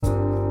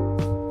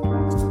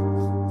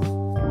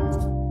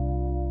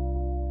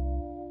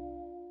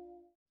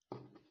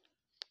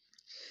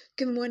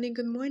Good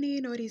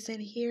morning.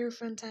 Odison here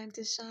from Time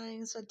to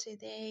Shine. So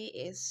today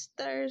is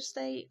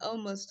Thursday,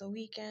 almost the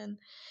weekend,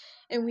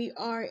 and we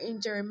are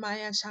in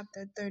Jeremiah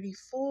chapter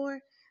 34.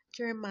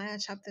 Jeremiah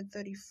chapter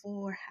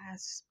 34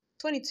 has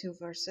 22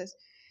 verses.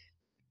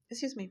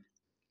 Excuse me.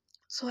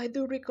 So I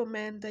do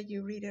recommend that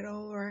you read it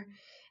over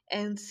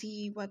and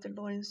see what the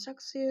Lord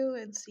instructs you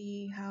and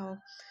see how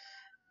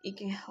it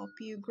can help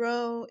you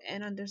grow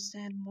and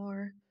understand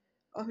more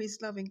of His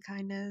loving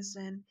kindness.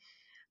 And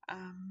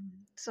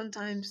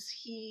sometimes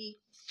He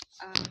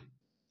uh,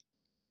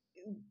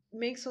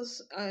 makes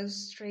us a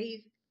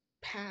straight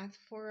path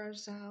for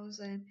ourselves,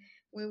 and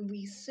when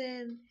we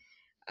sin,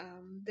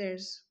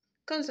 there's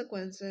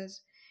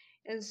consequences.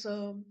 And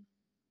so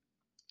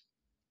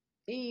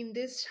in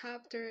this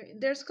chapter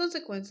there's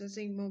consequences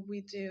in what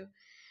we do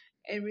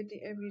every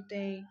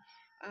day.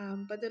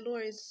 But the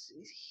Lord is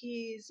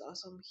He is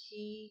awesome.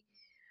 He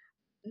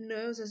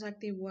knows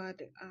exactly what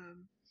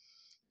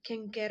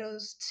can get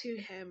us to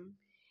Him.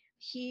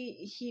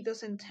 He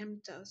doesn't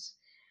tempt us,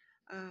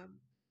 um,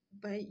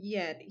 but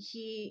yet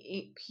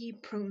he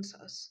prunes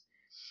us.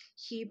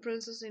 He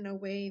prunes us in a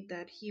way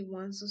that He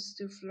wants us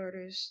to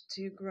flourish,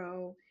 to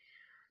grow,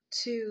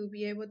 to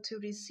be able to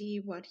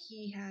receive what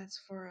He has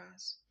for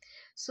us.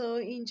 So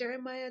in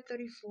Jeremiah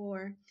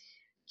 34,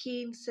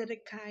 King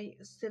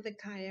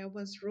Zedekiah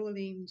was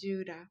ruling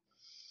Judah,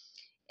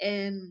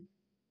 and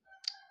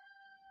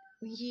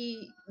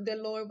the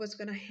Lord was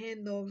going to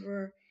hand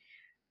over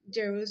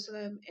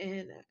Jerusalem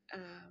and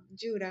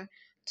Judah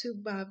to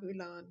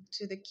Babylon,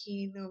 to the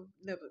king of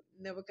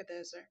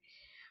Nebuchadnezzar,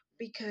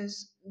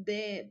 because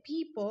the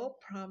people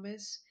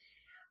promised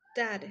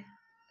that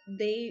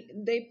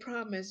they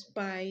promised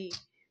by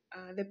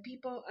the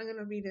people. I'm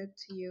gonna read it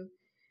to you.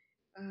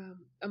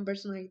 On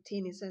verse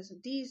 19, it says,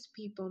 "These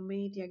people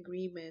made the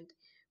agreement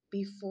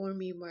before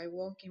me by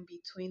walking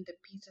between the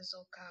pieces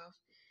of calf,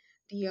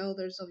 the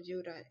elders of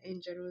Judah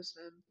and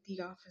Jerusalem,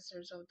 the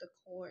officers of the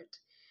court,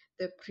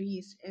 the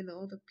priests, and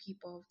all the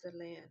people of the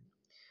land.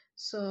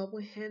 So I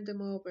will hand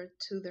them over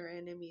to their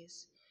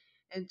enemies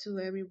and to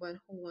everyone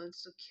who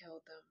wants to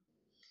kill them.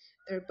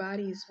 Their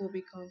bodies will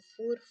become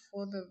food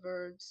for the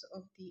birds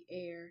of the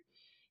air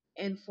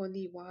and for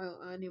the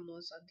wild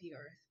animals of the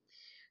earth."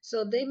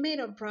 So they made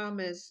a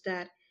promise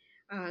that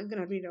I'm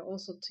gonna read it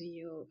also to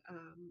you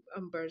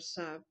on verse.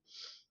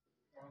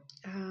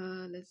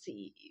 Let's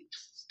see,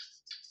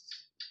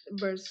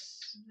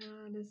 verse.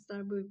 Let's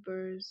start with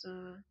verse.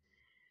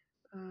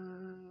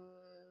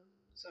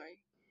 Sorry,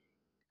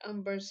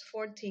 on verse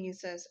 14 it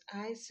says,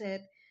 "I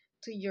said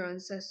to your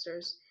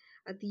ancestors,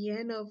 at the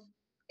end of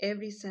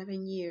every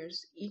 7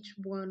 years, each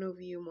one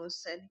of you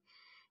must set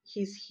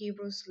his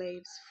Hebrew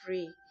slaves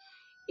free.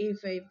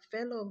 If a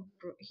fellow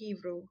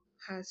Hebrew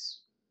has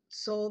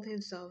sold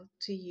himself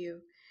to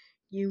you,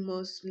 you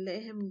must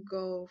let him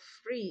go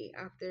free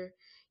after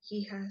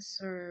he has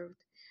served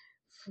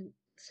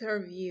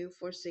you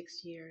for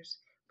 6 years.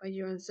 But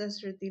your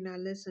ancestors did not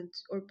listen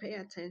or pay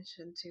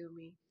attention to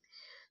me."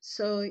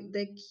 So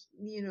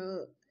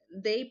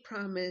they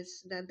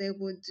promised that they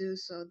would do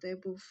so. They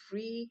will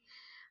free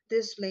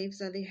the slaves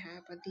that they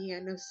have at the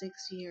end of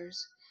 6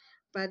 years,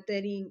 but they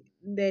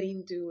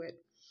didn't do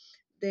it.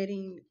 They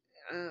didn't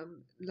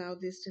allow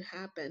this to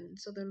happen.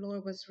 So the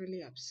Lord was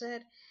really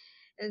upset,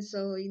 and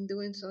so in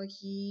doing so,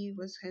 He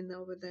was handing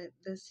over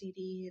the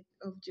city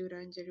of Judah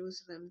and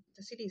Jerusalem,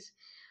 the cities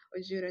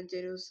of Judah and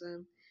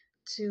Jerusalem,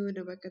 to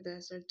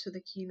Nebuchadnezzar, to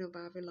the king of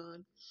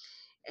Babylon.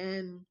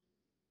 And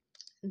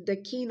the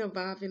king of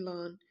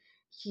Babylon,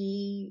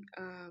 he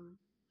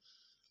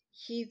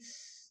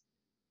he's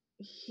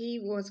he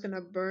was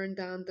gonna burn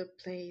down the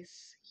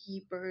place.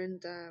 He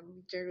burned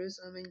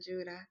Jerusalem and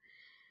Judah,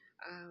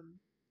 um,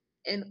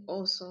 and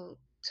also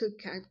took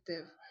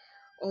captive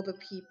all the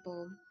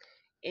people.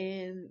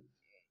 And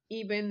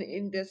even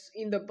in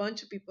the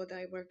bunch of people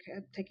that were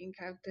taken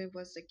captive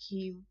was the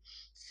king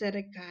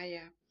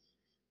Zedekiah.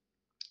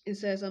 It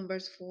says on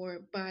verse 4,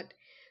 "But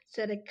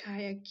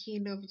Zedekiah,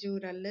 king of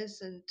Judah,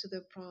 listened to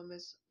the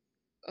promise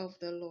of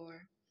the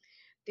Lord.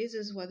 This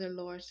is what the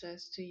Lord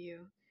says to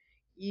you: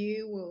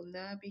 You will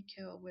not be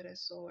killed with a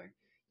sword.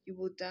 You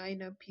will die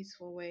in a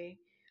peaceful way,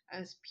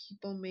 as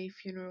people made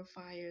funeral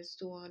fires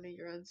to honor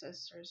your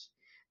ancestors,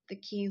 the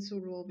kings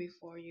who rule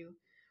before you.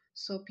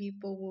 So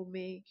people will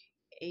make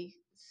a,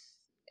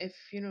 a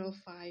funeral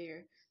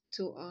fire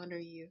to honor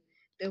you.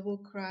 They will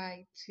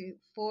cry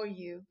for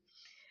you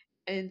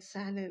and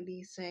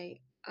silently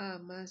say, 'Ah,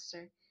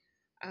 Master,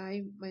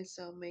 I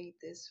myself made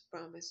this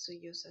promise to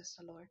you,' says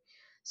the Lord."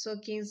 So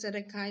King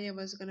Zedekiah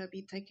was going to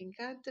be taken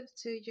captive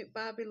to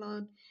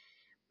Babylon,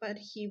 but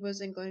he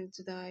wasn't going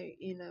to die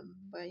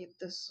by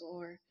the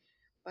sword,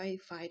 by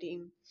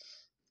fighting.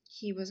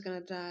 He was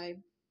going to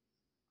die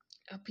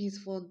a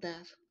peaceful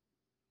death.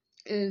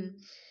 And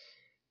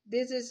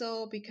this is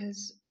all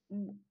because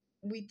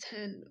we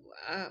tend,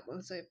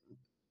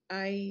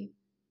 I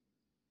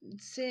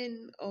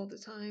sin all the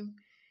time,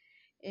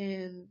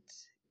 and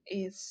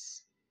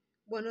it's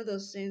one of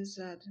those things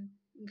that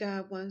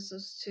God wants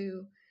us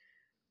to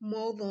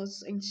mold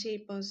us and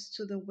shape us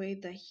to the way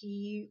that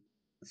He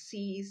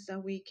sees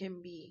that we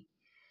can be.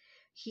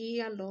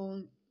 He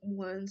alone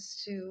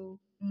wants to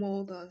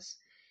mold us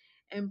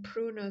and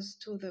prune us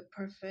to the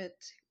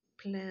perfect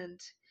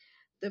plant,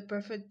 the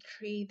perfect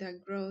tree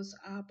that grows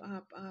up,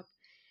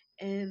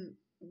 and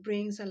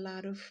brings a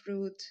lot of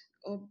fruit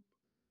or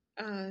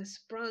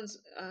sprouts,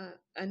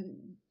 and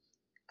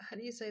how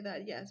do you say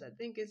that? Yes, I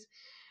think it's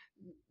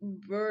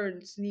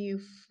birds new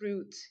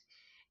fruit,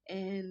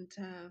 and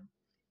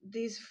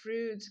these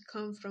fruits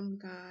come from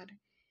God.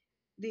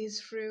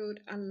 These fruit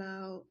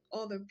allow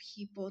other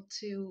people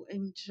to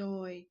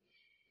enjoy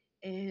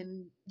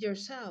and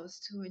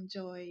yourselves to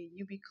enjoy.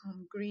 You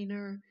become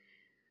greener,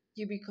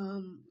 you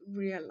become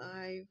real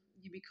life,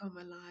 you become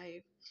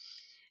alive.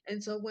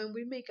 And so when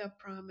we make a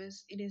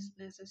promise, it is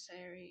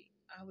necessary.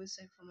 I would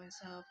say for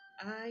myself,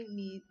 I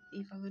need,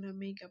 if I'm going to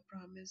make a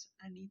promise,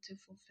 I need to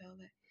fulfill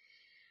it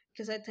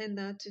because I tend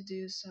not to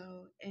do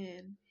so.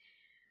 And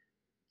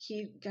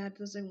God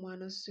doesn't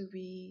want us to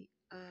be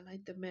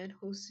like the man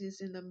who sees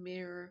in the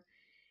mirror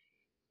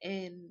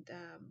and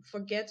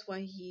forgets what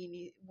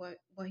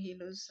what he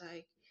looks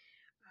like.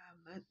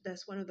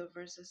 That's one of the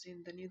verses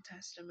in the New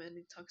Testament.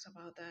 It talks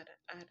about that.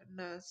 I'm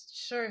not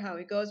sure how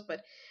it goes,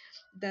 but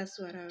that's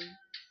what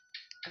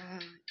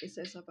it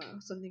says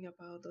about something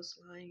about those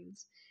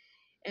lines.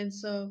 And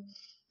so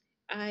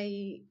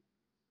I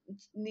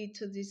need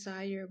to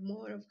desire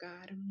more of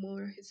God,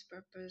 more His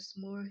purpose,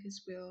 more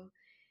His will,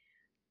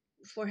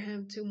 for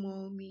Him to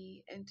mold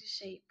me and to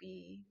shape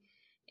me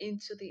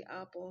into the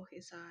apple of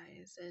His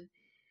eyes, and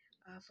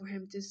for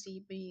Him to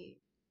see me.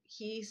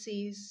 He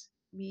sees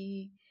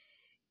me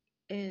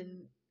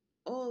and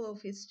all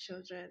of His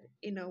children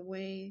in a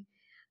way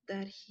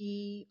that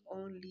He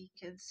only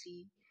can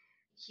see.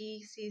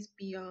 He sees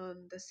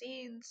beyond the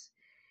scenes,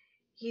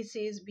 He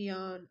sees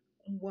beyond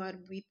what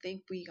we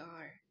think we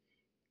are,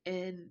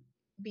 and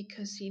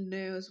because He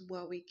knows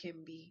what we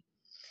can be.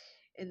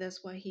 And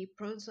that's why He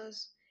prompts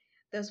us.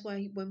 That's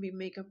why when we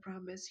make a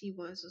promise, He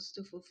wants us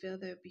to fulfill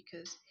that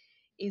because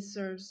it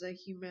serves the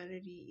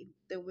humanity,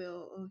 the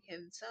will of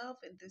Himself,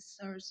 and this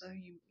serves the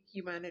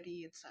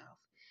humanity itself.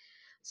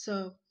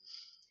 So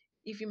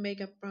if you make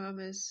a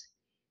promise,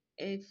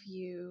 if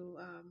you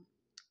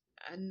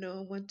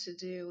know what to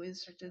do in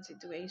certain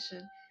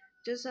situation,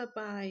 just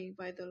abide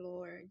by the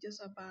Lord.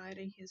 Just abide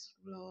in His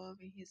love,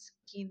 in His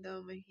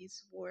kingdom, in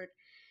His word,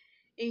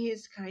 in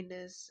His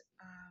kindness.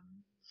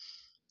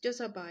 Just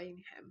abide in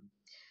Him.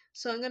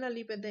 So I'm gonna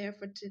leave it there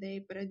for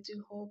today, but I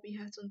do hope you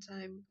have some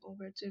time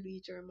over to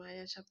read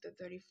Jeremiah chapter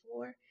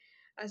 34.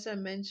 As I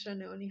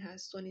mentioned, it only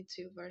has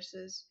 22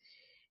 verses,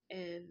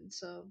 and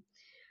so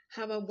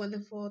have a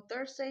wonderful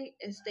Thursday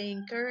and stay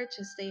encouraged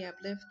and stay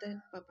uplifted.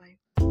 Bye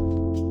bye.